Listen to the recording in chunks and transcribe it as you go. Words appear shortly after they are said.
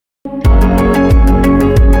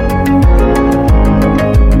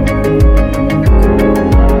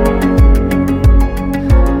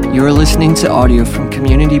listening to audio from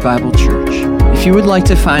Community Bible Church. If you would like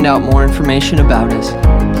to find out more information about us,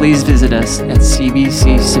 please visit us at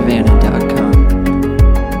cbcsavannah.com.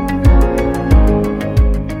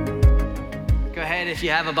 Go ahead, if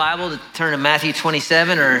you have a Bible, to turn to Matthew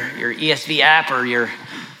 27 or your ESV app or your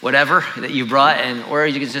whatever that you brought, or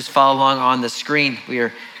you can just follow along on the screen. We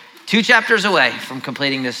are 2 chapters away from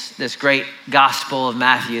completing this great gospel of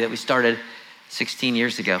Matthew that we started 16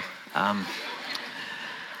 years ago.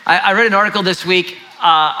 I read an article this week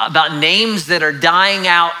about names that are dying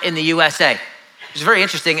out in the USA. It was very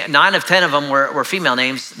interesting. 9 of 10 of them were female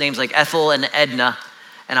names like Ethel and Edna.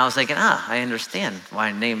 And I was thinking, I understand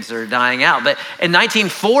why names are dying out. But in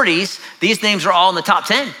 1940s, these names were all in the top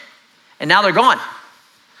 10. And now they're gone.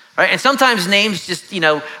 Right? And sometimes names just, we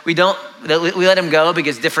let them go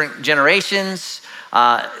because different generations.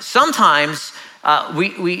 Sometimes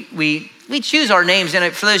we choose our names.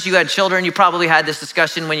 And for those of you who had children, you probably had this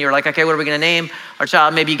discussion when you were like, okay, what are we going to name our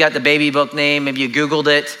child? Maybe you got the baby book name. Maybe you Googled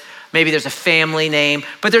it. Maybe there's a family name.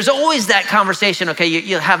 But there's always that conversation, okay,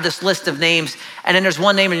 you have this list of names. And then there's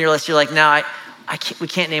one name in your list. You're like, no, we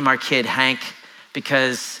can't name our kid Hank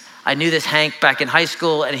because I knew this Hank back in high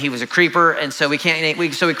school and he was a creeper. And so we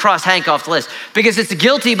crossed Hank off the list because it's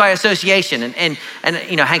guilty by association. And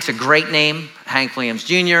Hank's a great name. Hank Williams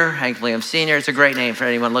Jr., Hank Williams Sr. It's a great name for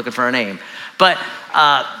anyone looking for a name. But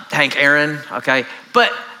Hank Aaron, okay.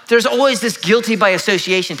 But there's always this guilty by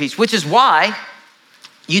association piece, which is why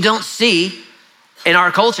you don't see in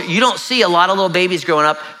our culture, you don't see a lot of little babies growing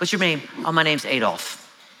up. What's your name? Oh, my name's Adolf.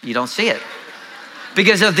 You don't see it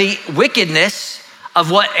because of the wickedness of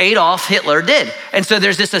what Adolf Hitler did. And so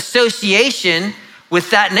there's this association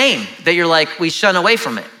with that name that you're like, we shun away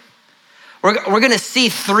from it. We're gonna see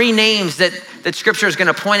 3 names that scripture is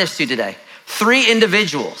gonna point us to today. 3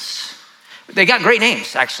 individuals. They got great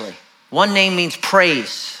names, actually. One name means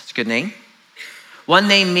praise. It's a good name. One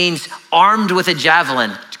name means armed with a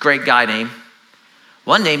javelin. It's a great guy name.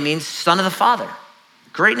 One name means son of the Father.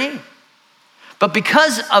 Great name. But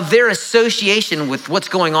because of their association with what's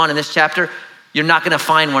going on in this chapter, you're not gonna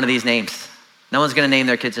find one of these names. No one's gonna name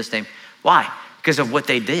their kids this name. Why? Because of what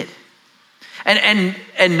they did. And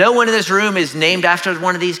no one in this room is named after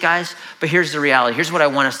one of these guys, but here's the reality. Here's what I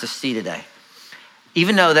want us to see today.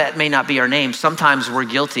 Even though that may not be our name, sometimes we're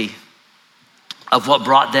guilty of what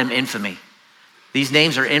brought them infamy. These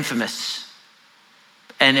names are infamous.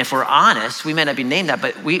 And if we're honest, we may not be named that,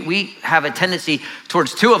 but we have a tendency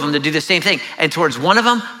towards 2 of them to do the same thing. And towards one of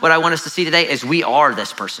them, what I want us to see today is we are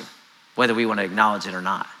this person, whether we want to acknowledge it or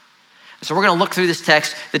not. So we're gonna look through this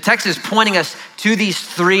text. The text is pointing us to these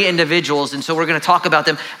 3 individuals, and so we're gonna talk about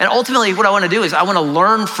them. And ultimately, what I wanna do is I wanna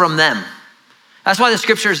learn from them. That's why the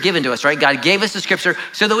scripture is given to us, right? God gave us the scripture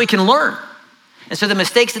so that we can learn. And so the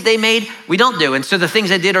mistakes that they made, we don't do. And so the things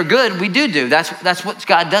they did are good, we do. That's what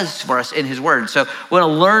God does for us in his word. So we're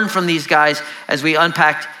gonna learn from these guys as we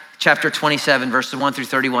unpack chapter 27, verses 1 through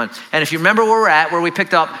 31. And if you remember where we're at, where we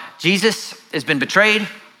picked up, Jesus has been betrayed.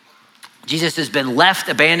 Jesus has been left,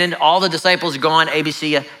 abandoned. All the disciples are gone,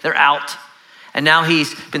 ABC, they're out. And now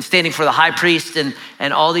he's been standing for the high priest and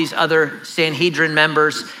all these other Sanhedrin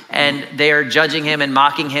members, and they are judging him and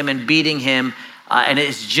mocking him and beating him. And it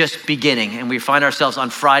is just beginning. And we find ourselves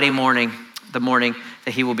on Friday morning, the morning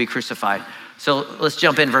that he will be crucified. So let's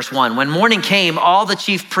jump in, verse 1. When morning came, all the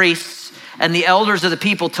chief priests and the elders of the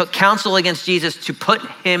people took counsel against Jesus to put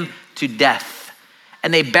him to death.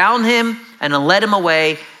 And they bound him and led him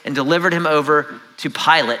away and delivered him over to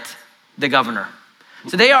Pilate, the governor.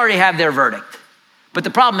 So they already have their verdict. But the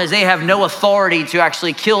problem is they have no authority to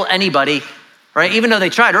actually kill anybody, right? Even though they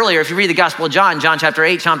tried earlier. If you read the Gospel of John chapter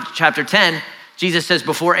 8, John chapter 10, Jesus says,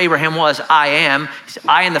 before Abraham was, I am. He said,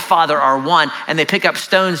 I and the Father are one. And they pick up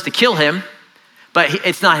stones to kill him, but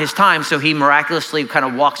it's not his time. So he miraculously kind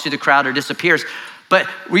of walks through the crowd or disappears. But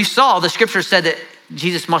we saw, the scripture said that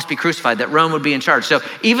Jesus must be crucified, that Rome would be in charge. So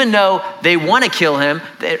even though they want to kill him,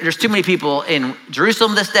 there's too many people in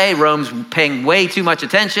Jerusalem this day. Rome's paying way too much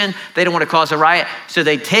attention. They don't want to cause a riot. So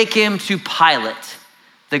they take him to Pilate,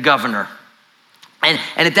 the governor. And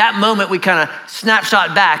at that moment, we kind of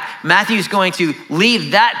snapshot back. Matthew's going to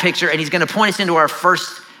leave that picture and he's going to point us into our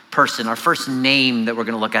first person, our first name that we're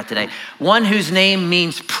going to look at today. One whose name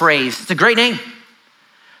means praise. It's a great name.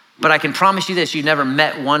 But I can promise you this, you've never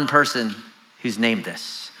met one person who's named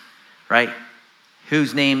this, right?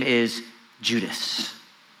 Whose name is Judas.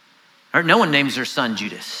 Or no one names their son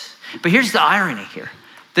Judas. But here's the irony here.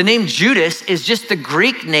 The name Judas is just the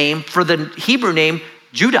Greek name for the Hebrew name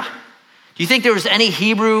Judah. Do you think there was any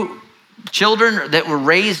Hebrew children that were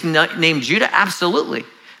raised named Judah? Absolutely.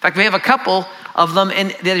 In fact, we have a couple of them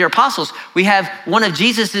in the apostles. We have one of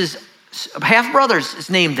Jesus's half-brothers is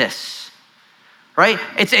named this, right?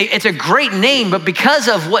 It's a great name, but because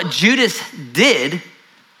of what Judas did,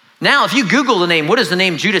 now if you Google the name, what does the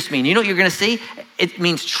name Judas mean? You know what you're gonna see? It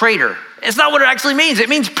means traitor. It's not what it actually means. It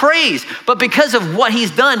means praise. But because of what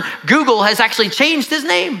he's done, Google has actually changed his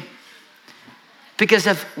name because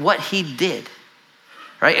of what he did,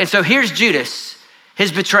 right? And so here's Judas,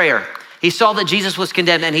 his betrayer. He saw that Jesus was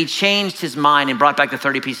condemned and he changed his mind and brought back the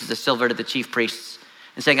 30 pieces of silver to the chief priests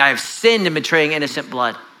and saying, I have sinned in betraying innocent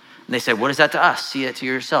blood. And they said, what is that to us? See it to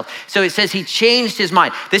yourself. So it says he changed his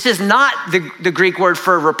mind. This is not the Greek word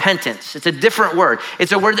for repentance. It's a different word.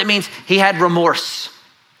 It's a word that means he had remorse.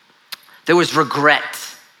 There was regret.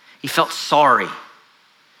 He felt sorry,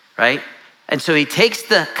 right? And so he takes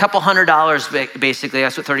the couple $100, basically,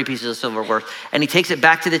 that's what 30 pieces of silver were worth, and he takes it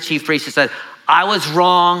back to the chief priest and said, I was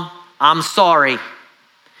wrong, I'm sorry.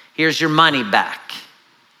 Here's your money back,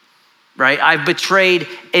 right? I've betrayed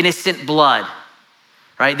innocent blood,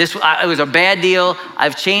 right? It was a bad deal.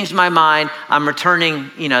 I've changed my mind. I'm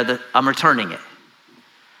returning, I'm returning it.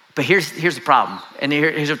 But here's the problem. And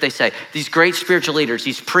here's what they say. These great spiritual leaders,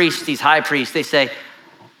 these priests, these high priests, they say,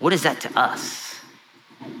 what is that to us?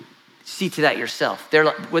 See to that yourself.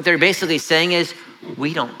 What they're basically saying is,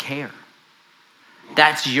 we don't care.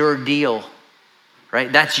 That's your deal,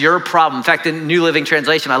 right? That's your problem. In fact, the New Living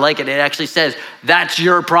Translation, I like it. It actually says, that's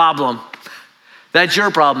your problem. That's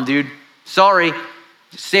your problem, dude. Sorry.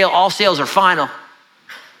 All sales are final.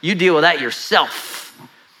 You deal with that yourself.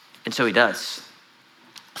 And so he does.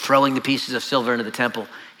 Throwing the pieces of silver into the temple,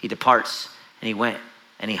 he departs and he went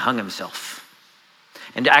and he hung himself.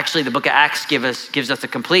 And actually the book of Acts gives us a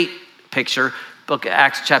complete picture. Book of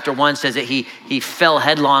Acts chapter 1 says that he fell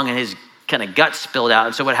headlong and his kind of guts spilled out.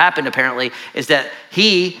 And so what happened apparently is that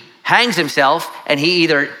he hangs himself, and he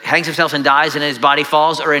either hangs himself and dies and his body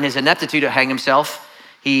falls, or in his ineptitude to hang himself,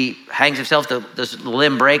 he hangs himself, the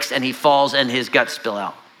limb breaks and he falls and his guts spill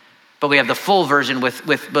out. But we have the full version with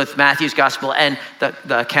both Matthew's gospel and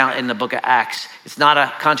the account in the book of Acts. It's not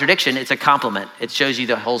a contradiction, it's a compliment. It shows you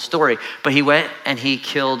the whole story. But he went and he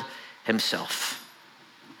killed himself.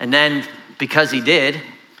 And then because he did,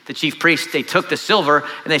 the chief priests, they took the silver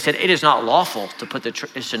and they said, it is not lawful to put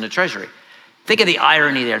this in the treasury. Think of the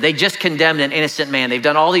irony there. They just condemned an innocent man. They've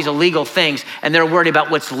done all these illegal things and they're worried about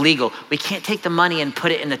what's legal. We can't take the money and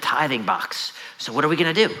put it in the tithing box. So what are we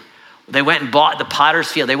gonna do? They went and bought the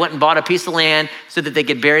potter's field. They went and bought a piece of land so that they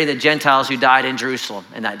could bury the Gentiles who died in Jerusalem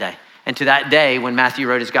in that day. And to that day, when Matthew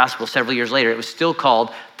wrote his gospel several years later, it was still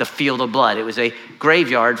called the Field of Blood. It was a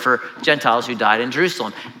graveyard for Gentiles who died in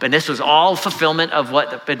Jerusalem. But this was all fulfillment of what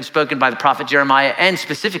had been spoken by the prophet Jeremiah and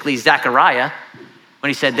specifically Zechariah, when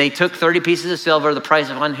he said they took 30 pieces of silver, the price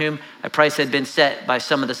of on whom a price had been set by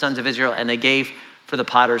some of the sons of Israel, and they gave for the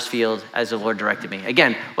potter's field as the Lord directed me.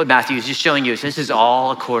 Again, what Matthew is just showing you is this is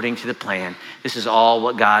all according to the plan. This is all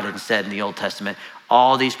what God had said in the Old Testament.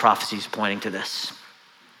 All these prophecies pointing to this.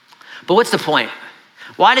 But what's the point?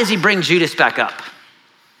 Why does he bring Judas back up?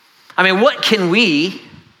 I mean, what do we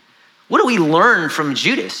learn from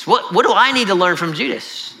Judas? What do I need to learn from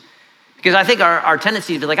Judas? Because I think our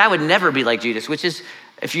tendency is to be like, I would never be like Judas, which is,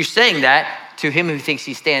 if you're saying that, to him who thinks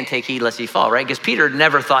he stand, take heed lest he fall, right? Because Peter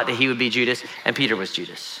never thought that he would be Judas, and Peter was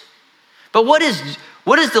Judas. But what is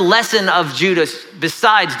the lesson of Judas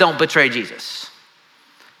besides don't betray Jesus?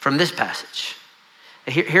 From this passage,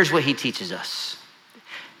 here's what he teaches us.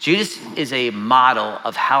 Judas is a model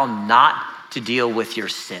of how not to deal with your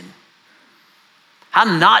sin. How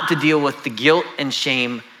not to deal with the guilt and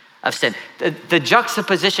shame of sin. The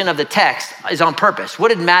juxtaposition of the text is on purpose. What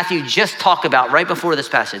did Matthew just talk about right before this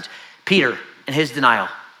passage? Peter and his denial,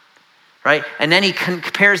 right? And then he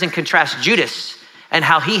compares and contrasts Judas and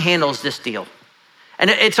how he handles this deal. And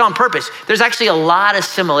it's on purpose. There's actually a lot of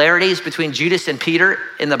similarities between Judas and Peter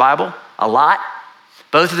in the Bible, a lot.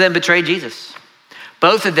 Both of them betrayed Jesus.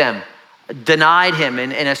 Both of them denied him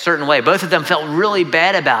in a certain way. Both of them felt really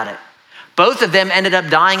bad about it. Both of them ended up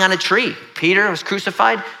dying on a tree. Peter was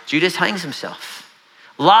crucified, Judas hangs himself.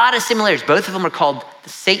 A lot of similarities. Both of them are called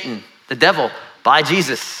Satan, the devil, by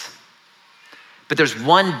Jesus. But there's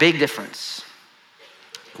one big difference.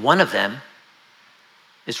 One of them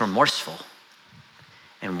is remorseful,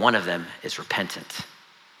 and one of them is repentant.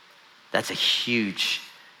 That's a huge,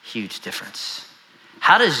 huge difference.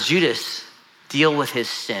 How does Judas deal with his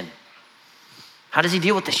sin? How does he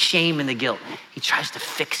deal with the shame and the guilt? He tries to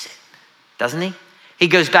fix it, doesn't he? He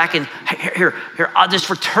goes back and here, I'll just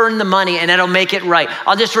return the money and that'll make it right.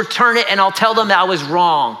 I'll just return it and I'll tell them that I was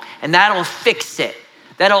wrong and that'll fix it.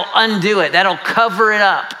 That'll undo it. That'll cover it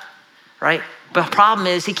up, right? But the problem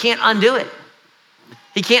is he can't undo it.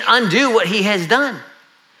 He can't undo what he has done.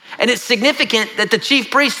 And it's significant that the chief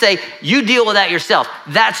priests say, you deal with that yourself.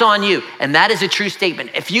 That's on you. And that is a true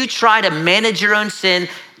statement. If you try to manage your own sin,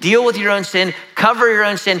 deal with your own sin, cover your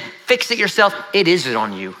own sin, fix it yourself, it isn't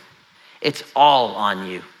on you. It's all on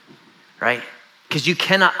you, right? Because you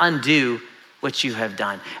cannot undo what you have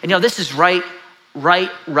done. And this is right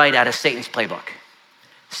out of Satan's playbook.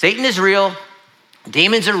 Satan is real,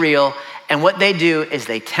 demons are real, and what they do is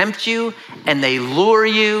they tempt you and they lure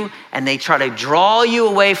you and they try to draw you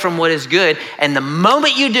away from what is good. And the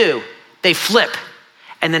moment you do, they flip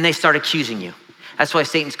and then they start accusing you. That's why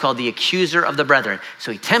Satan's called the accuser of the brethren.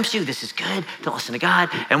 So he tempts you, this is good, don't listen to God.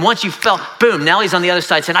 And once you fell, boom, now he's on the other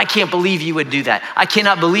side saying, I can't believe you would do that. I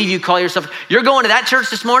cannot believe you call yourself, you're going to that church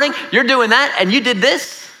this morning, you're doing that, and you did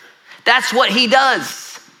this. That's what he does.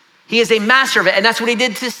 He is a master of it, and that's what he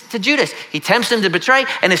did to Judas. He tempts him to betray,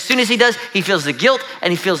 and as soon as he does, he feels the guilt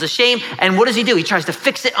and he feels the shame, and what does he do? He tries to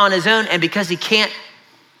fix it on his own, and because he can't,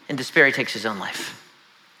 in despair, he takes his own life.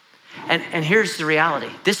 And here's the reality.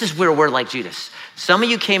 This is where we're like Judas. Some of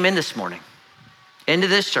you came in this morning, into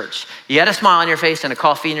this church. You had a smile on your face and a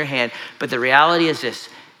coffee in your hand, but the reality is this.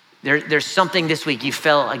 There's something this week, you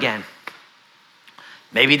fell again.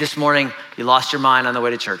 Maybe this morning, you lost your mind on the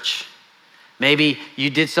way to church. Maybe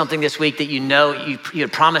you did something this week that you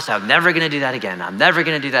had promised, I'm never gonna do that again. I'm never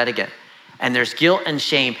gonna do that again. And there's guilt and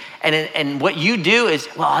shame. And what you do is,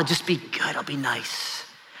 well, I'll just be good, I'll be nice.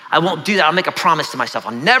 I won't do that, I'll make a promise to myself.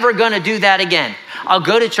 I'm never gonna do that again. I'll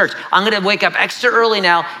go to church. I'm gonna wake up extra early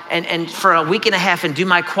now and for a week and a half and do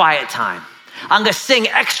my quiet time. I'm gonna sing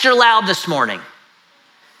extra loud this morning.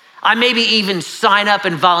 I maybe even sign up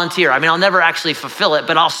and volunteer. I mean, I'll never actually fulfill it,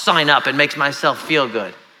 but I'll sign up and make myself feel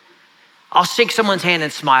good. I'll shake someone's hand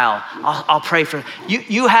and smile. I'll pray for you.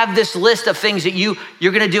 You have this list of things that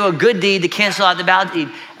you're gonna do a good deed to cancel out the bad deed,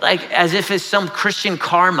 like as if it's some Christian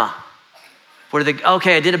karma. Where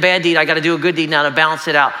okay, I did a bad deed, I gotta do a good deed now to balance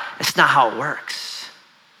it out. That's not how it works.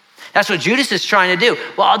 That's what Judas is trying to do.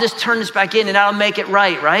 Well, I'll just turn this back in and that'll make it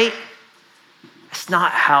right? That's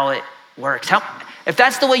not how it works. If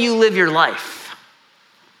that's the way you live your life,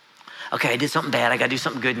 okay, I did something bad, I gotta do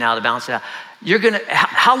something good now to balance it out.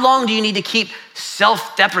 How long do you need to keep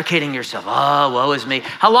self-deprecating yourself? Oh, woe is me.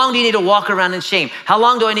 How long do you need to walk around in shame? How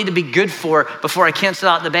long do I need to be good for before I cancel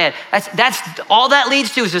out the bad? That's all that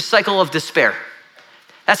leads to is a cycle of despair.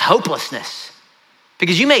 That's hopelessness.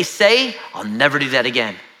 Because you may say, I'll never do that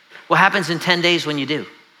again. What happens in 10 days when you do?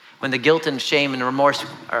 When the guilt and shame and remorse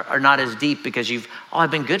are not as deep because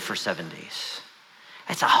I've been good for 7 days.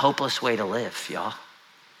 That's a hopeless way to live, y'all.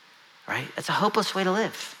 Right? That's a hopeless way to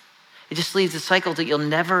live. It just leaves a cycle that you'll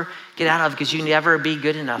never get out of because you never be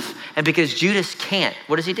good enough. And because Judas can't,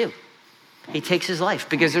 what does he do? He takes his life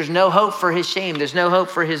because there's no hope for his shame. There's no hope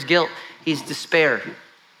for his guilt. He's despaired.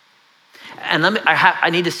 And I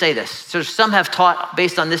need to say this. So some have taught,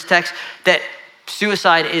 based on this text, that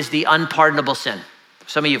suicide is the unpardonable sin.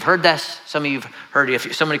 Some of you have heard this. Some of you have heard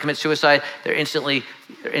if somebody commits suicide, they're instantly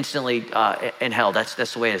in hell. That's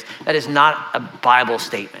the way it is. That is not a Bible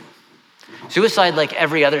statement. Suicide, like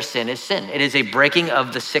every other sin, is sin. It is a breaking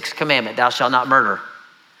of the 6th commandment, thou shalt not murder.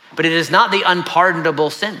 But it is not the unpardonable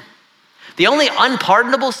sin. The only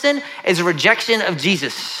unpardonable sin is a rejection of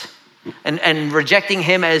Jesus and rejecting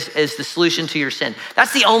him as the solution to your sin.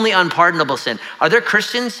 That's the only unpardonable sin. Are there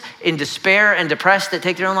Christians in despair and depressed that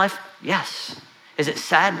take their own life? Yes. Is it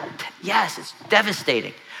sad? Yes, it's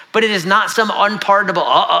devastating. But it is not some unpardonable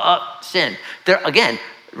sin. Again,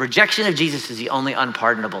 rejection of Jesus is the only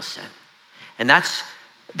unpardonable sin. And that's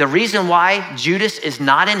the reason why Judas is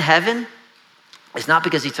not in heaven is not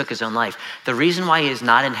because he took his own life. The reason why he is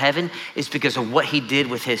not in heaven is because of what he did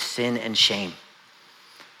with his sin and shame.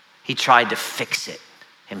 He tried to fix it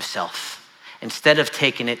himself instead of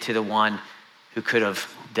taking it to the one who could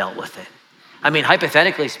have dealt with it. I mean,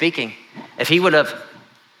 hypothetically speaking, if he would have,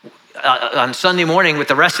 on Sunday morning with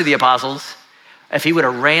the rest of the apostles, if he would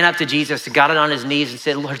have ran up to Jesus, got it on his knees and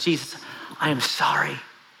said, Lord Jesus, I am sorry.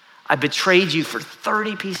 I betrayed you for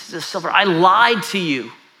 30 pieces of silver. I lied to you.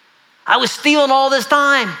 I was stealing all this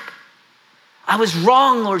time. I was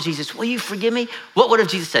wrong, Lord Jesus. Will you forgive me? What would have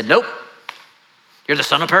Jesus said? Nope. You're the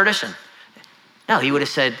son of perdition. No, he would have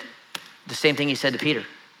said the same thing he said to Peter.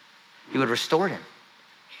 He would have restored him.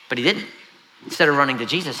 But he didn't. Instead of running to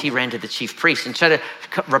Jesus, he ran to the chief priest. Instead of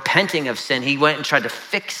repenting of sin, he went and tried to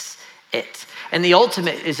fix it. And the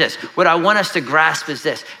ultimate is this. What I want us to grasp is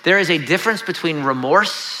this. There is a difference between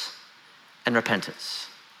remorse and repentance.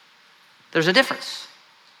 There's a difference.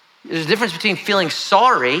 There's a difference between feeling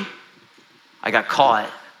sorry, I got caught,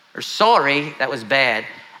 or sorry, that was bad,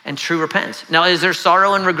 and true repentance. Now, is there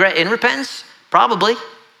sorrow and regret in repentance? Probably.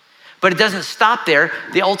 But it doesn't stop there.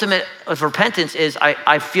 The ultimate of repentance is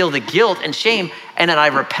I feel the guilt and shame, and then I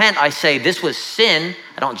repent. I say, this was sin.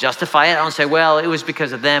 I don't justify it. I don't say, well, it was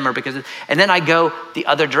because of them or because of, and then I go the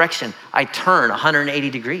other direction. I turn 180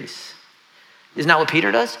 degrees. Isn't that what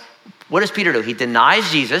Peter does? What does Peter do? He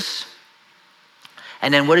denies Jesus.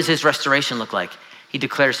 And then what does his restoration look like? He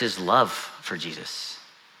declares his love for Jesus.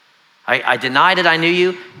 I denied it. I knew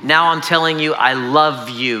you. Now I'm telling you, I love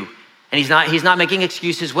you. And he's not making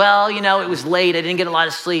excuses. Well, it was late. I didn't get a lot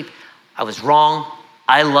of sleep. I was wrong.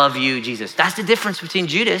 I love you, Jesus. That's the difference between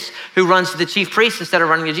Judas, who runs to the chief priest instead of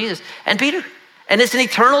running to Jesus, and Peter. And it's an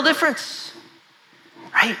eternal difference,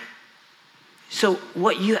 right? So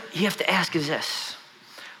what you have to ask is this.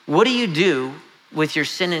 What do you do with your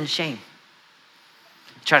sin and shame?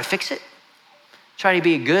 Try to fix it? Try to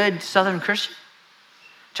be a good Southern Christian?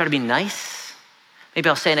 Try to be nice? Maybe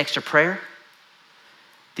I'll say an extra prayer.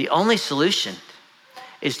 The only solution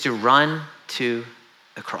is to run to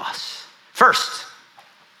the cross. First,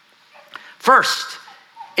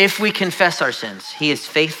 if we confess our sins, he is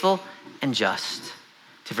faithful and just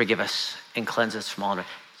to forgive us and cleanse us from all of it.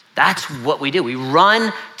 That's what we do. We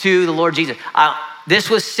run to the Lord Jesus. This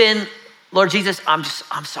was sin. Lord Jesus, I'm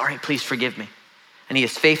sorry. Please forgive me. And he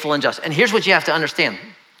is faithful and just. And here's what you have to understand.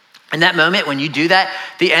 In that moment, when you do that,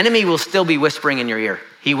 the enemy will still be whispering in your ear.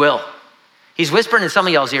 He will. He's whispering in some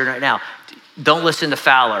of y'all's ear right now. Don't listen to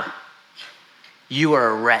Fowler. You are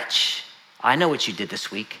a wretch. I know what you did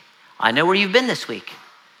this week. I know where you've been this week.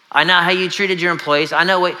 I know how you treated your employees. I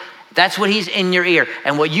know that's what he's in your ear.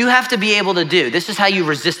 And what you have to be able to do, this is how you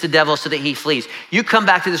resist the devil so that he flees. You come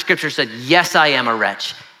back to the scripture and said, yes, I am a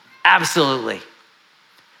wretch. Absolutely.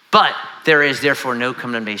 But there is therefore no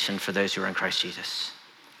condemnation for those who are in Christ Jesus.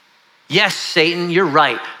 Yes, Satan, you're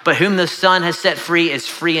right. But whom the Son has set free is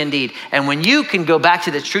free indeed. And when you can go back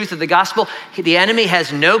to the truth of the gospel, the enemy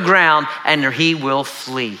has no ground and he will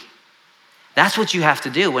flee. That's what you have to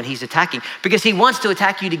do when he's attacking, because he wants to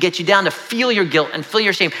attack you to get you down, to feel your guilt and feel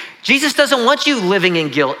your shame. Jesus doesn't want you living in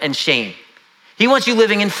guilt and shame. He wants you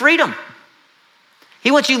living in freedom.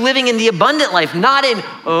 He wants you living in the abundant life, not in,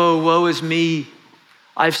 oh, woe is me,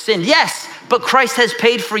 I've sinned. Yes, but Christ has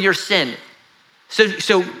paid for your sin.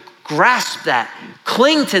 So grasp that,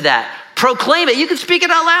 cling to that, proclaim it. You can speak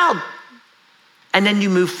it out loud. And then you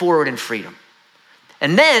move forward in freedom.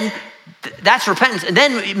 And then that's repentance. And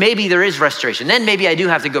then maybe there is restoration. Then maybe I do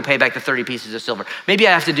have to go pay back the 30 pieces of silver. Maybe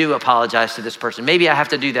I have to apologize to this person. Maybe I have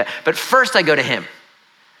to do that. But first I go to him.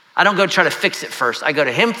 I don't go try to fix it first. I go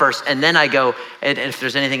to him first, and then I go, and if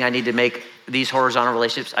there's anything I need to make these horizontal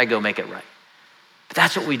relationships, I go make it right. But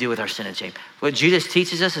that's what we do with our sin and shame. What Judas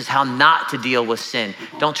teaches us is how not to deal with sin.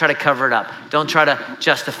 Don't try to cover it up. Don't try to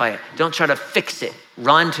justify it. Don't try to fix it.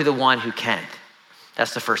 Run to the one who can.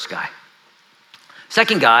 That's the first guy.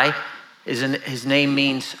 Second guy, his name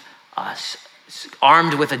means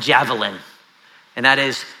armed with a javelin, and that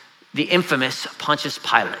is the infamous Pontius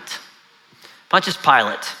Pilate. Pontius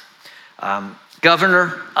Pilate,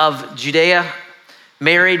 governor of Judea,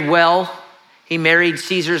 married well. He married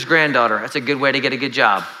Caesar's granddaughter. That's a good way to get a good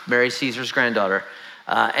job. Married Caesar's granddaughter.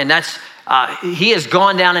 He has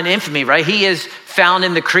gone down in infamy, right? He is found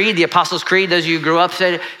in the creed, the Apostles' Creed. Those of you who grew up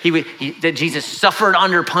said that Jesus suffered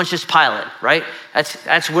under Pontius Pilate, right?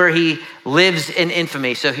 That's where he lives in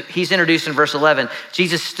infamy. So he's introduced in verse 11.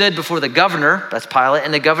 Jesus stood before the governor, that's Pilate,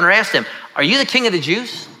 and the governor asked him, "Are you the king of the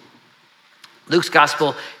Jews?" Luke's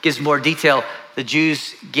gospel gives more detail. The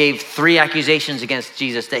Jews gave 3 accusations against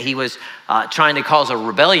Jesus, that he was trying to cause a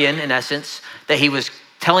rebellion, in essence, that he was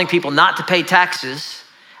telling people not to pay taxes.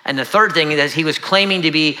 And the third thing is he was claiming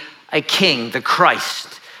to be a king, the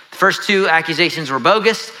Christ. The first 2 accusations were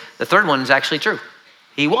bogus. The third one is actually true.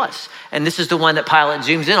 He was. And this is the one that Pilate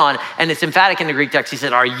zooms in on. And it's emphatic in the Greek text. He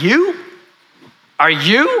said, Are you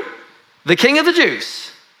the king of the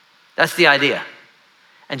Jews? That's the idea.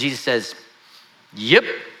 And Jesus says, yep,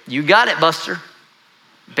 you got it, Buster.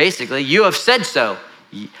 Basically, you have said so,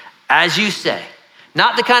 as you say.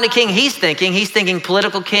 Not the kind of king he's thinking. He's thinking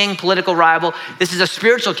political king, political rival. This is a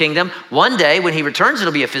spiritual kingdom. One day when he returns,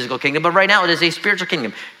 it'll be a physical kingdom, but right now it is a spiritual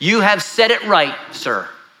kingdom. You have said it right, sir.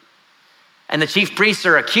 And the chief priests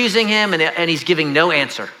are accusing him, and he's giving no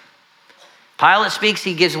answer. Pilate speaks,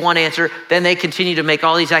 he gives one answer. Then they continue to make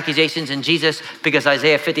all these accusations, and Jesus, because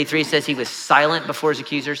Isaiah 53 says he was silent before his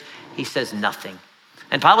accusers, he says nothing.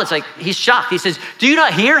 And Pilate's like, he's shocked. He says, do you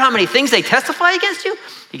not hear how many things they testify against you?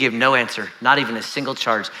 He gave no answer, not even a single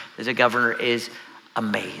charge. The governor is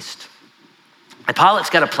amazed. And Pilate's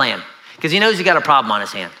got a plan, because he knows he got a problem on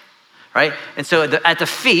his hand. right? And so at the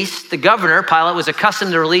feast, the governor, Pilate, was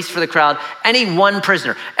accustomed to release for the crowd any one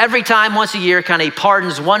prisoner. Every time, once a year, kind of he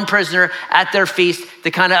pardons one prisoner at their feast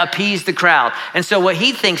to kind of appease the crowd. And so what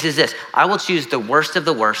he thinks is this: I will choose the worst of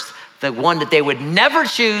the worst, the one that they would never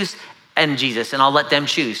choose, and Jesus, and I'll let them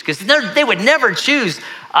choose. Because they would never choose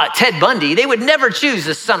Ted Bundy. They would never choose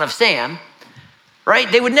the son of Sam,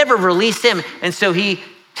 right? They would never release him. And so he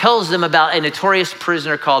tells them about a notorious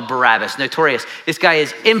prisoner called Barabbas. Notorious. This guy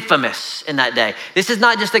is infamous in that day. This is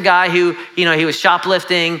not just a guy who, he was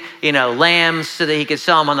shoplifting, lambs so that he could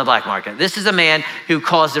sell them on the black market. This is a man who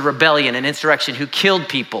caused a rebellion, an insurrection, who killed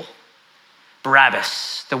people.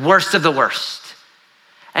 Barabbas, the worst of the worst.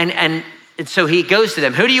 And so he goes to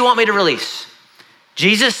them. Who do you want me to release?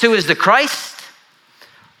 Jesus, who is the Christ,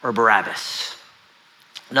 or Barabbas?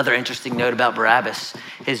 Another interesting note about Barabbas,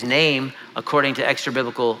 his name, according to extra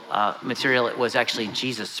biblical material, it was actually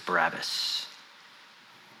Jesus Barabbas.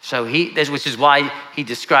 So which is why he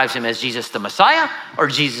describes him as Jesus the Messiah or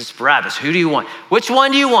Jesus Barabbas. Who do you want? Which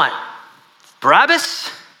one do you want? Barabbas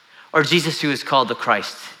or Jesus who is called the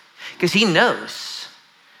Christ? Because he knows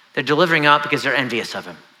they're delivering out because they're envious of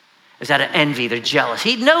him. It's out of envy, they're jealous.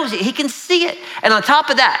 He knows it, he can see it. And on top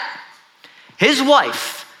of that, his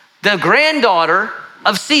wife, the granddaughter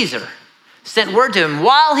of Caesar, sent word to him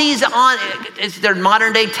while he's on, it's their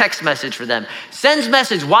modern day text message for them, sends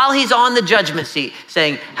message while he's on the judgment seat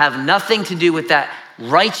saying, have nothing to do with that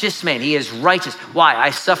righteous man. He is righteous. Why? I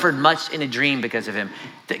suffered much in a dream because of him.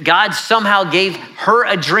 That God somehow gave her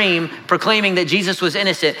a dream proclaiming that Jesus was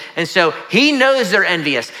innocent. And so he knows they're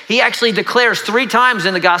envious. He actually declares 3 times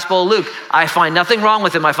in the Gospel of Luke, I find nothing wrong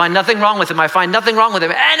with him. I find nothing wrong with him. I find nothing wrong with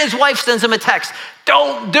him. And his wife sends him a text,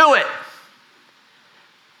 don't do it.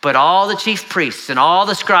 But all the chief priests and all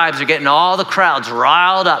the scribes are getting all the crowds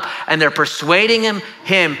riled up, and they're persuading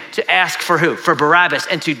him to ask for who? For Barabbas,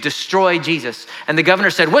 and to destroy Jesus. And the governor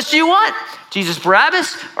said, what do you want? Jesus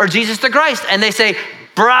Barabbas or Jesus the Christ? And they say,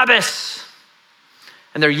 Barabbas.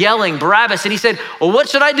 And they're yelling, Barabbas. And he said, well, what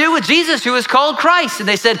should I do with Jesus who is called Christ? And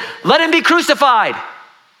they said, let him be crucified.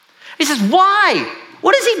 He says, why?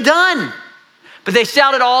 What has he done? But they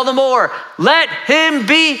shouted all the more, let him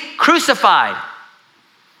be crucified.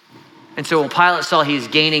 And so when Pilate saw he was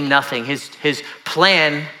gaining nothing, his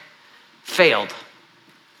plan failed.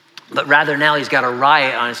 But rather now he's got a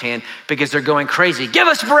riot on his hand because they're going crazy. Give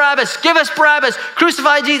us Barabbas,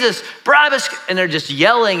 crucify Jesus, Barabbas. And they're just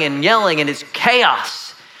yelling and it's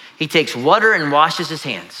chaos. He takes water and washes his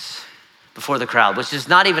hands before the crowd, which is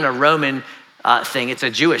not even a Roman thing, it's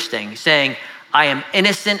a Jewish thing, saying, I am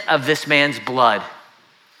innocent of this man's blood.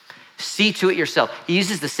 See to it yourself. He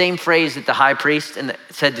uses the same phrase that the high priest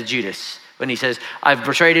said to Judas when he says, I've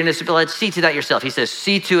betrayed innocent blood. See to that yourself. He says,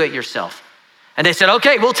 see to it yourself. And they said,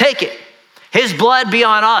 okay, we'll take it. His blood be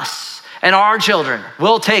on us and our children.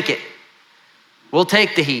 We'll take it. We'll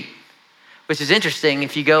take the heat. Which is interesting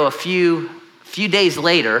if you go a few days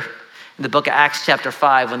later in the book of Acts chapter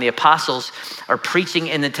 5 when the apostles are preaching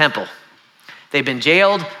in the temple. They've been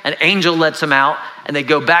jailed, an angel lets them out, and they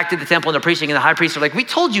go back to the temple and they're preaching, and the high priests are like, we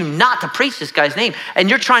told you not to preach this guy's name, and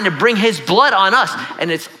you're trying to bring his blood on us. And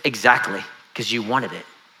it's exactly because you wanted it.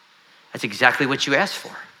 That's exactly what you asked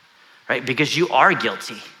for, right? Because you are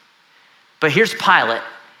guilty. But here's Pilate.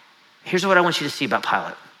 Here's what I want you to see about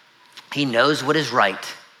Pilate. He knows what is right?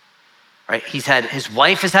 His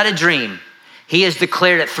wife has had a dream. He has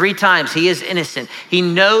declared it 3 times. He is innocent. He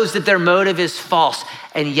knows that their motive is false,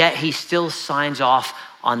 and yet he still signs off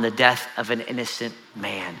on the death of an innocent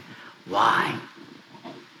man. Why?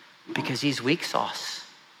 Because he's weak sauce.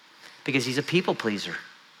 Because he's a people pleaser.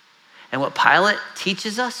 And what Pilate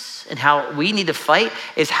teaches us and how we need to fight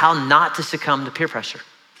is how not to succumb to peer pressure.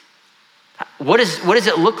 What does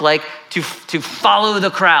it look like to follow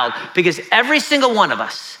the crowd? Because every single one of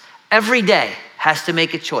us, every day, has to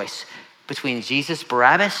make a choice between Jesus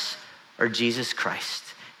Barabbas or Jesus Christ.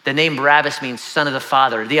 The name Barabbas means son of the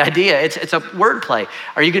Father. The idea, it's a wordplay.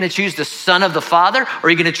 Are you gonna choose the son of the Father, or are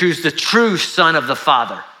you gonna choose the true son of the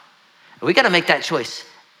Father? We gotta make that choice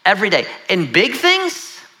every day, in big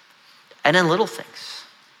things and in little things.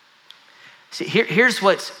 See, here's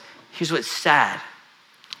what's sad,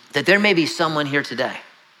 that there may be someone here today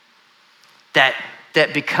that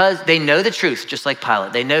because they know the truth, just like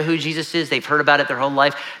Pilate, they know who Jesus is, they've heard about it their whole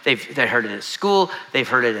life, they've heard it at school, they've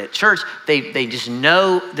heard it at church, they just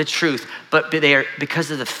know the truth, but because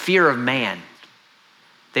of the fear of man,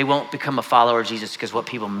 they won't become a follower of Jesus because what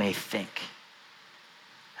people may think.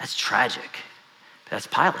 That's tragic. But that's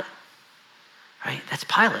Pilate, right? That's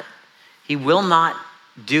Pilate. He will not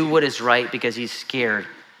do what is right because he's scared.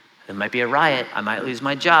 There might be a riot, I might lose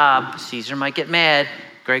my job, Caesar might get mad.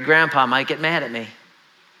 great grandpa might get mad at me.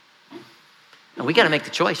 And we got to make the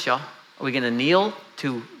choice, y'all. Are we going to kneel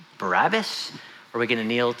to Barabbas, or are we going to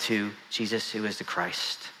kneel to Jesus, who is the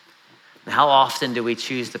Christ? And how often do we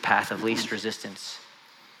choose the path of least resistance?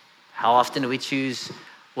 How often do we choose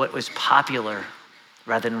what was popular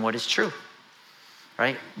rather than what is true?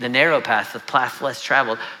 Right? The narrow path, the path less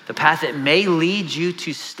traveled, the path that may lead you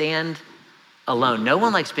to stand alone. No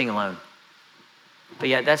one likes being alone. But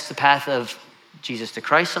yet that's the path of Jesus to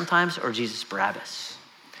Christ sometimes, or Jesus Barabbas.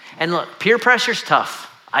 And look, peer pressure's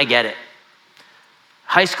tough. I get it.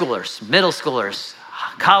 High schoolers, middle schoolers,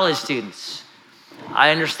 college students. I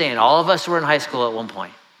understand. All of us were in high school at one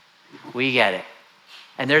point. We get it.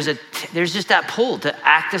 And there's just that pull to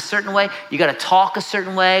act a certain way. You got to talk a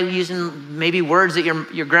certain way, using maybe words that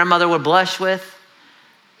your grandmother would blush with,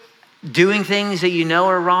 doing things that you know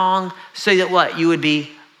are wrong, so that what? You would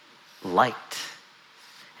be liked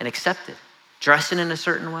and accepted, dressing in a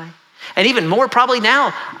certain way. And even more probably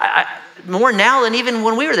now, more now than even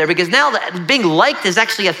when we were there, because now that being liked is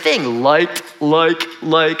actually a thing. Liked,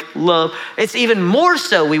 love. It's even more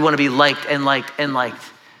so we want to be liked and liked and liked.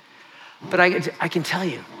 But I can tell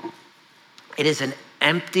you, it is an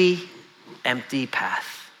empty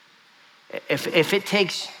path. If it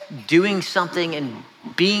takes doing something and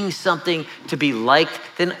being something to be liked,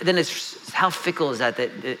 then it's how fickle is that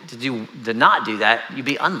to not do that, you'd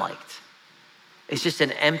be unliked. It's just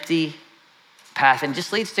an empty path and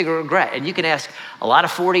just leads to regret. And you can ask a lot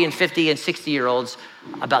of 40 and 50 and 60-year-olds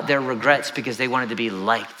about their regrets because they wanted to be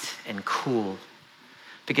liked and cool.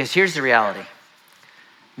 Because here's the reality.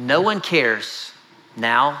 No one cares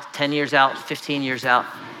now, 10 years out, 15 years out,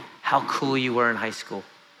 how cool you were in high school.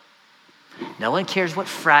 No one cares what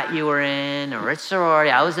frat you were in or which sorority.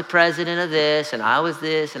 I was the president of this, and I was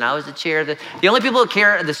the chair of this. The only people who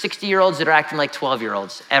care are the 60-year-olds that are acting like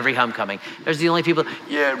 12-year-olds every homecoming. There's the only people,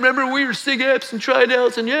 yeah, remember we were SIG-Eps and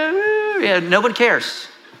tryouts, and yeah, no one cares.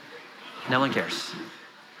 No one cares.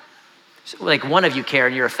 So, like one of you care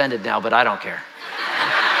and you're offended now, but I don't care.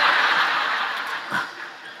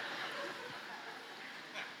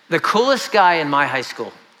 The coolest guy in my high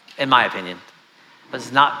school, in my opinion,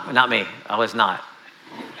 was not me. I was not.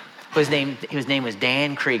 His name was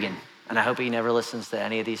Dan Cregan, and I hope he never listens to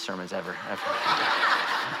any of these sermons ever.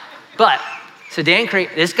 But, so Dan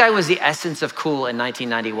Cregan, this guy was the essence of cool in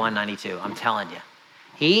 1991, 92, I'm telling you.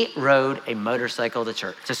 He rode a motorcycle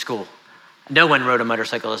to school. No one rode a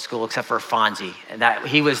motorcycle to school except for Fonzie, and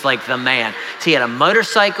he was like the man. So he had a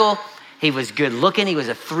motorcycle. He was good looking. He was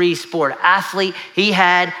a three-sport athlete. He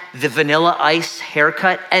had the Vanilla Ice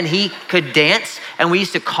haircut, and he could dance. And we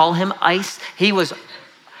used to call him Ice. He was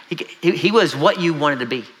what you wanted to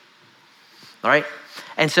be. All right.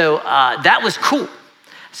 And so that was cool.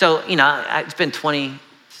 So it's been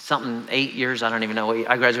 20-something, 8 years. I don't even know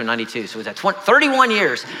I graduated in 92. So it was 31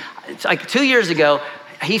 years. It's like 2 years ago.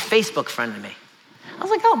 He Facebook friended me. I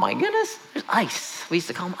was like, oh my goodness, there's Ice. We used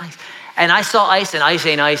to call him Ice. And I saw Ice, and Ice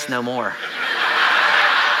ain't Ice no more.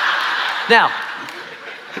 Now,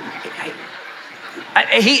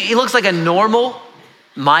 he looks like a normal,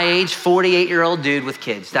 my age, 48-year-old dude with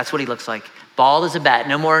kids. That's what he looks like. Bald as a bat.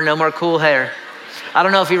 No more cool hair. I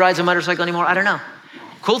don't know if he rides a motorcycle anymore. I don't know.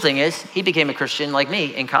 Cool thing is, he became a Christian like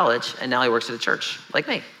me in college, and now he works at a church like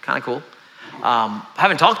me. Kind of cool.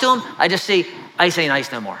 Haven't talked to him. I just see Ice ain't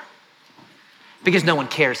Ice no more. Because no one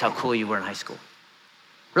cares how cool you were in high school.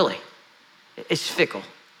 Really. It's fickle,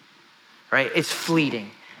 right? It's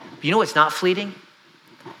fleeting. You know what's not fleeting?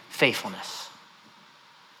 Faithfulness.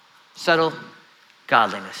 Subtle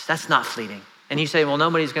godliness. That's not fleeting. And you say, well,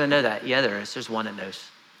 nobody's going to know that. Yeah, there is. There's one that knows,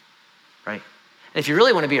 right? And if you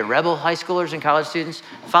really want to be a rebel, high schoolers and college students,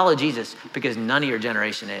 follow Jesus, because none of your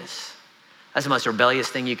generation is. That's the most rebellious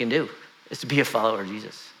thing you can do, is to be a follower of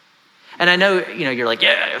Jesus. And I know, you're like,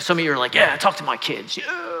 yeah, some of you are like, yeah, talk to my kids.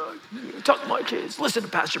 Yeah, talk to my kids. Listen to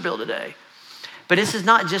Pastor Bill today. But this is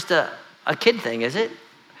not just a kid thing, is it?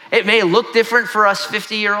 It may look different for us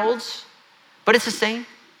 50-year-olds, but it's the same.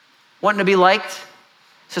 Wanting to be liked.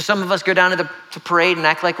 So some of us go down to the parade and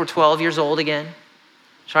act like we're 12 years old again,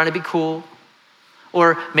 trying to be cool.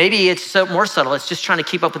 Or maybe it's more subtle. It's just trying to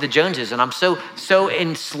keep up with the Joneses. And I'm so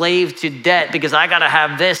enslaved to debt because I got to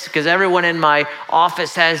have this because everyone in my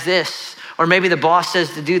office has this. Or maybe the boss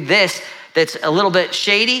says to do this that's a little bit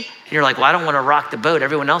shady. And you're like, well, I don't want to rock the boat.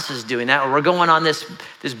 Everyone else is doing that. Or we're going on this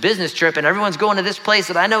business trip and everyone's going to this place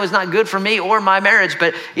that I know is not good for me or my marriage.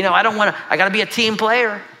 But, I don't want to, I got to be a team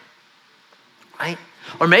player, right?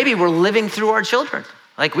 Or maybe we're living through our children.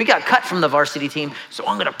 Like we got cut from the varsity team, so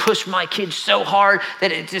I'm gonna push my kids so hard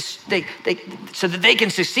that so that they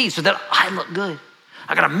can succeed, so that I look good.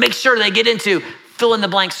 I gotta make sure they get into fill in the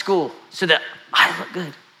blank school so that I look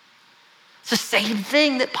good. It's the same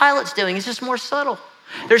thing that Pilate's doing. It's just more subtle.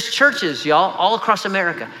 There's churches, y'all, all across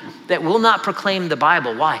America that will not proclaim the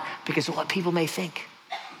Bible. Why? Because of what people may think.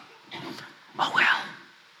 Oh, well,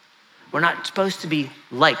 we're not supposed to be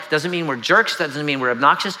liked. Doesn't mean we're jerks. Doesn't mean we're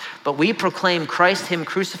obnoxious. But we proclaim Christ, him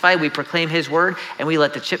crucified. We proclaim his word, and we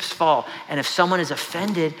let the chips fall. And if someone is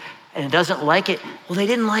offended and doesn't like it, well, they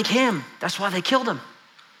didn't like him. That's why they killed him.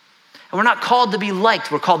 And we're not called to be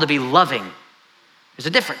liked. We're called to be loving. There's a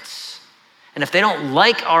difference. And if they don't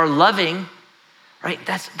like our loving, right,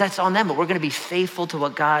 that's on them. But we're going to be faithful to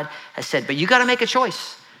what God has said. But you got to make a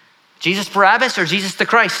choice. Jesus Barabbas or Jesus the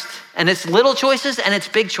Christ. And it's little choices and it's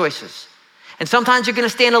big choices. And sometimes you're going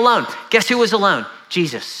to stand alone. Guess who was alone?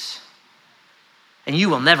 Jesus. And you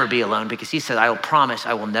will never be alone because he said, I will promise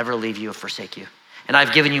I will never leave you or forsake you. And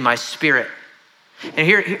I've given you my spirit. And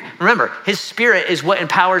here, remember, his spirit is what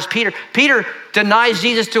empowers Peter. Peter denies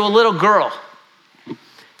Jesus to a little girl.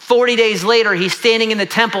 40 days later, he's standing in the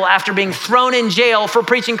temple after being thrown in jail for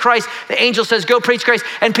preaching Christ. The angel says, go preach Christ.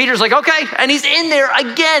 And Peter's like, okay. And he's in there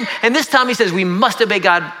again. And this time he says, we must obey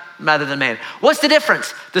God rather than man. What's the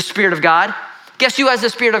difference? The Spirit of God. Guess who has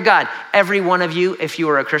the Spirit of God? Every one of you, if you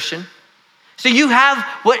are a Christian. So you have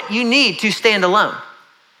what you need to stand alone.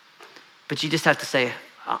 But you just have to say,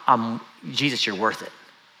 Jesus, you're worth it.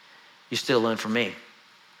 You stood alone for me.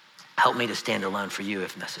 Help me to stand alone for you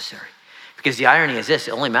if necessary. Because the irony is this,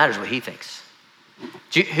 it only matters what he thinks.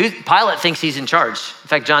 Pilate thinks he's in charge. In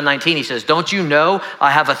fact, John 19, he says, don't you know I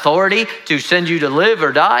have authority to send you to live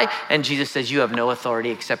or die? And Jesus says, you have no authority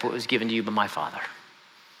except what was given to you by my Father.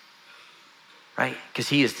 Right? Because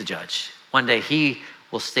he is the judge. One day he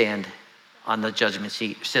will stand on the judgment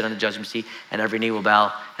seat, sit on the judgment seat, and every knee will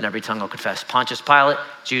bow and every tongue will confess. Pontius Pilate,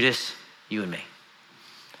 Judas, you and me.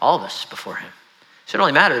 All of us before him. So it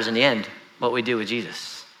only matters in the end what we do with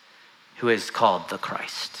Jesus, who is called the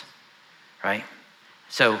Christ, right?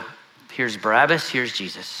 So here's Barabbas, here's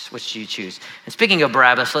Jesus. Which do you choose? And speaking of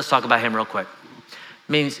Barabbas, let's talk about him real quick.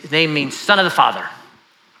 His name means son of the Father,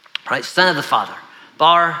 right? Son of the Father.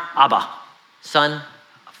 Bar Abba, son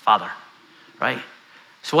of Father, right?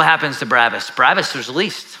 So what happens to Barabbas? Barabbas was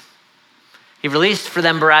released. He released for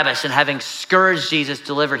them Barabbas, and having scourged Jesus,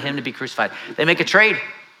 delivered him to be crucified. They make a trade.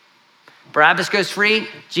 Barabbas goes free,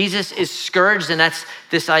 Jesus is scourged, and that's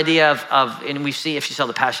this idea of, and we see, if you saw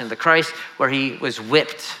the Passion of the Christ, where he was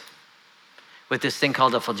whipped with this thing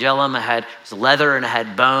called a flagellum. It was leather and it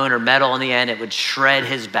had bone or metal on the end. It would shred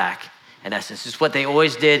his back, in essence. It's what they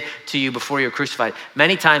always did to you before you were crucified.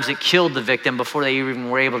 Many times it killed the victim before they even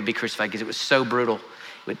were able to be crucified because it was so brutal.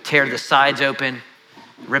 It would tear the sides open,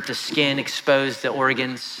 rip the skin, expose the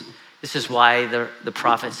organs. This is why the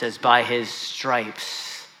prophet says, by his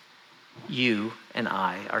stripes, you and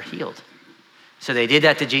I are healed. So they did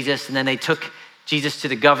that to Jesus, and then they took Jesus to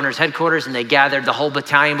the governor's headquarters, and they gathered the whole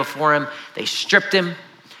battalion before him. They stripped him,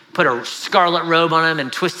 put a scarlet robe on him,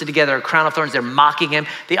 and twisted together a crown of thorns. They're mocking him.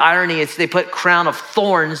 The irony is they put crown of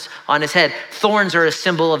thorns on his head. Thorns are a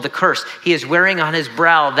symbol of the curse. He is wearing on his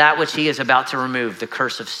brow that which he is about to remove, the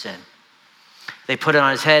curse of sin. They put it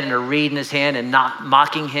on his head and a reed in his hand, and not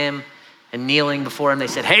mocking him and kneeling before him. They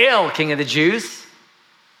said, "Hail, King of the Jews!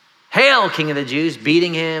 Hail, King of the Jews,"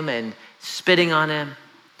 beating him and spitting on him.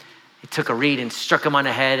 He took a reed and struck him on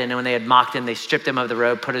the head, and then when they had mocked him, they stripped him of the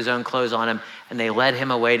robe, put his own clothes on him, and they led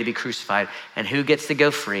him away to be crucified. And who gets to go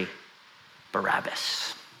free?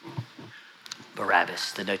 Barabbas.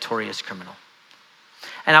 Barabbas, the notorious criminal.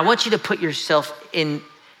 And I want you to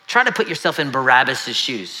try to put yourself in Barabbas'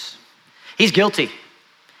 shoes. He's guilty.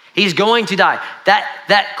 He's going to die.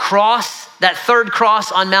 That cross, that third cross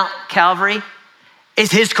on Mount Calvary, is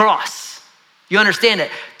his cross. You understand it?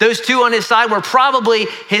 Those two on his side were probably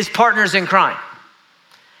his partners in crime.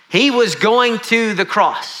 He was going to the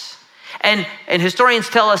cross. And historians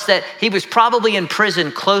tell us that he was probably in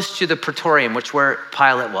prison close to the Praetorium, which where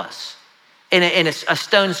Pilate was, in a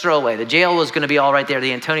stone's throw away. The jail was going to be all right there.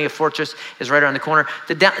 The Antonia Fortress is right around the corner.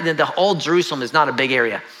 The old Jerusalem is not a big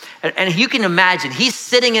area. And you can imagine, he's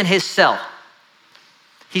sitting in his cell.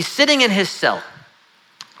 He's sitting in his cell.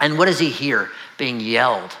 And what does he hear being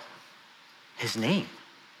yelled? His name.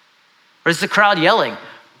 Or is the crowd yelling,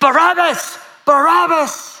 "Barabbas,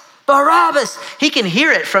 Barabbas, Barabbas"? He can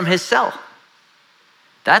hear it from his cell.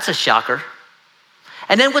 That's a shocker.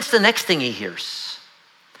 And then what's the next thing he hears?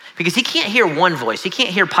 Because he can't hear one voice. He can't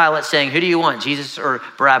hear Pilate saying, "Who do you want, Jesus or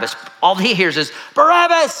Barabbas?" All he hears is,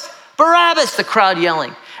 "Barabbas, Barabbas," the crowd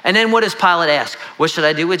yelling. And then what does Pilate ask? "What should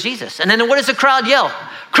I do with Jesus?" And then what does the crowd yell?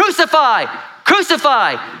 "Crucify,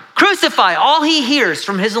 crucify, crucify. All he hears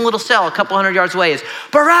from his little cell a couple hundred yards away is,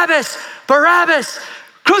 Barabbas, Barabbas,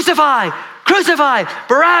 crucify, crucify,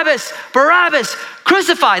 Barabbas, Barabbas,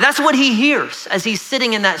 crucify. That's what he hears as he's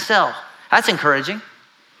sitting in that cell. That's encouraging.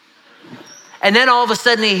 And then all of a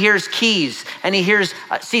sudden he hears keys and he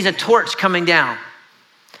sees a torch coming down.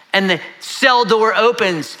 And the cell door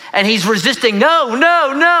opens and he's resisting, no,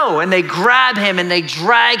 no, no. And they grab him and they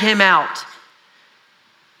drag him out.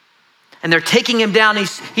 And they're taking him down.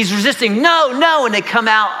 He's resisting, no, no. And they come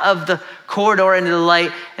out of the corridor into the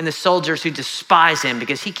light, and the soldiers who despise him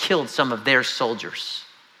because he killed some of their soldiers.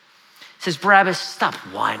 He says, Barabbas, stop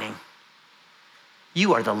whining.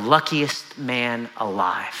 You are the luckiest man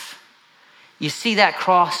alive. You see that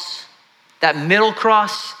cross, that middle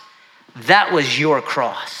cross? That was your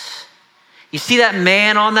cross. You see that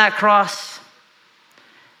man on that cross?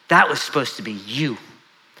 That was supposed to be you.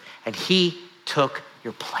 And he took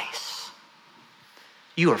your place.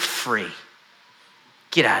 You are free.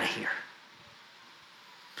 Get out of here.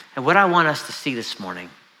 And what I want us to see this morning,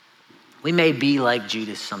 we may be like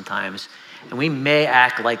Judas sometimes, and we may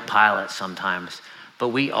act like Pilate sometimes, but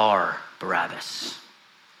we are Barabbas.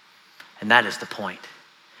 And that is the point.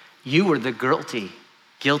 You were the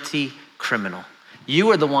guilty criminal.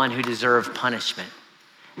 You are the one who deserved punishment.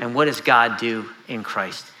 And what does God do in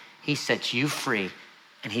Christ? He sets you free,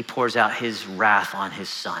 and he pours out his wrath on his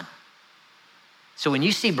son. So when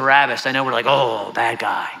you see Barabbas, I know we're like, oh, bad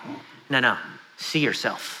guy. No, see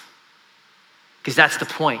yourself. Because that's the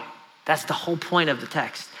point. That's the whole point of the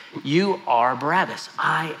text. You are Barabbas.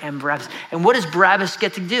 I am Barabbas. And what does Barabbas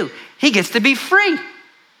get to do? He gets to be free.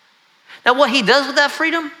 Now, what he does with that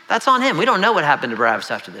freedom, that's on him. We don't know what happened to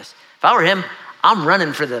Barabbas after this. If I were him, I'm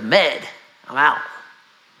running for the med. I'm out.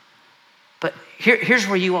 But here's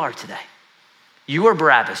where you are today. You are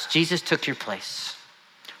Barabbas. Jesus took your place.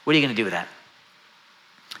 What are you going to do with that?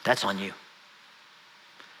 That's on you.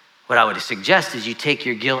 What I would suggest is you take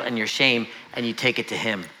your guilt and your shame and you take it to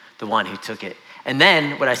him, the one who took it. And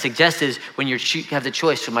then what I suggest is when you have the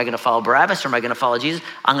choice, am I going to follow Barabbas or am I going to follow Jesus?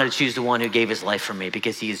 I'm going to choose the one who gave his life for me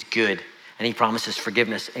because he is good and he promises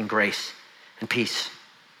forgiveness and grace and peace,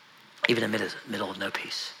 even in the middle of no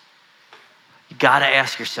peace. You got to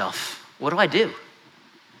ask yourself, what do I do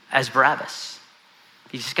as Barabbas?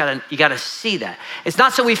 You got to see that. It's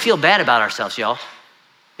not so we feel bad about ourselves, y'all.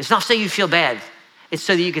 It's not so you feel bad. It's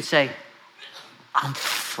so that you could say, I'm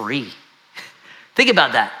free. Think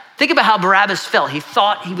about that. Think about how Barabbas felt. He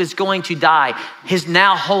thought he was going to die. His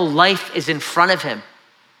now whole life is in front of him.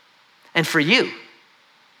 And for you,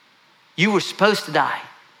 you were supposed to die.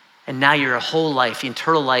 And now your whole life, the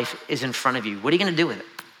eternal life is in front of you. What are you going to do with it?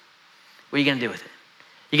 What are you going to do with it?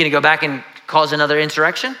 You going to go back and cause another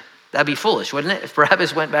insurrection? That'd be foolish, wouldn't it? If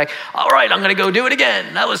Barabbas went back, all right, I'm going to go do it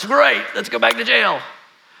again. That was great. Let's go back to jail.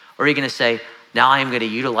 Or are you going to say, now I am going to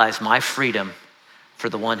utilize my freedom for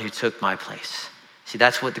the one who took my place? See,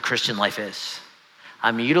 that's what the Christian life is.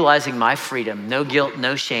 I'm utilizing my freedom, no guilt,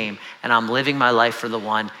 no shame, and I'm living my life for the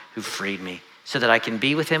one who freed me so that I can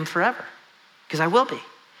be with him forever, because I will be.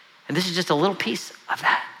 And this is just a little piece of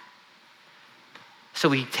that. So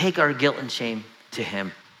we take our guilt and shame to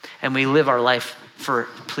him, and we live our life for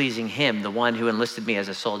pleasing him, the one who enlisted me as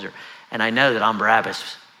a soldier. And I know that I'm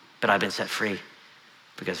Barabbas, but I've been set free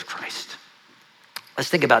because of Christ. Let's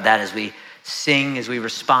think about that as we sing, as we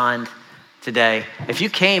respond today. If you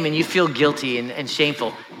came and you feel guilty and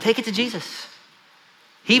shameful, take it to Jesus.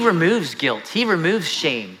 He removes guilt. He removes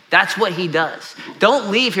shame. That's what he does.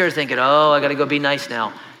 Don't leave here thinking, oh, I got to go be nice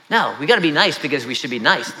now. No, we got to be nice because we should be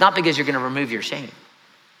nice, not because you're going to remove your shame,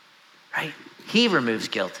 right? He removes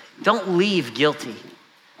guilt. Don't leave guilty.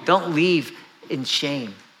 Don't leave in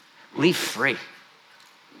shame. Leave free,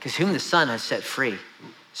 because whom the Son has set free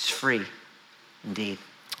is free indeed.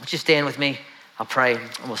 Won't you stand with me? I'll pray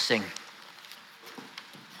and we'll sing.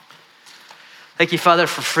 Thank you, Father,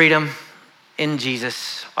 for freedom in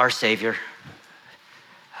Jesus, our Savior.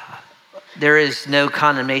 There is no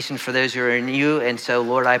condemnation for those who are in you. And so,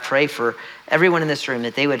 Lord, I pray for everyone in this room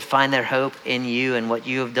that they would find their hope in you and what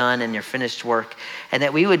you have done and your finished work, and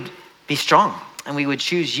that we would be strong and we would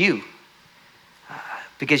choose you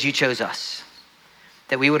because you chose us,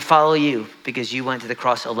 that we would follow you because you went to the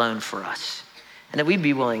cross alone for us, and that we'd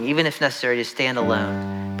be willing, even if necessary, to stand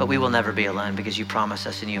alone, but we will never be alone because you promised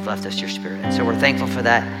us and you've left us your Spirit. And so we're thankful for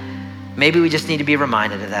that. Maybe we just need to be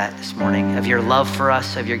reminded of that this morning, of your love for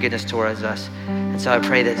us, of your goodness towards us. And so I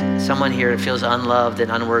pray that someone here that feels unloved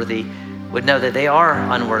and unworthy would know that they are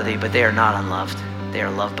unworthy, but they are not unloved. They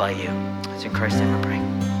are loved by you. It's in Christ's name we pray.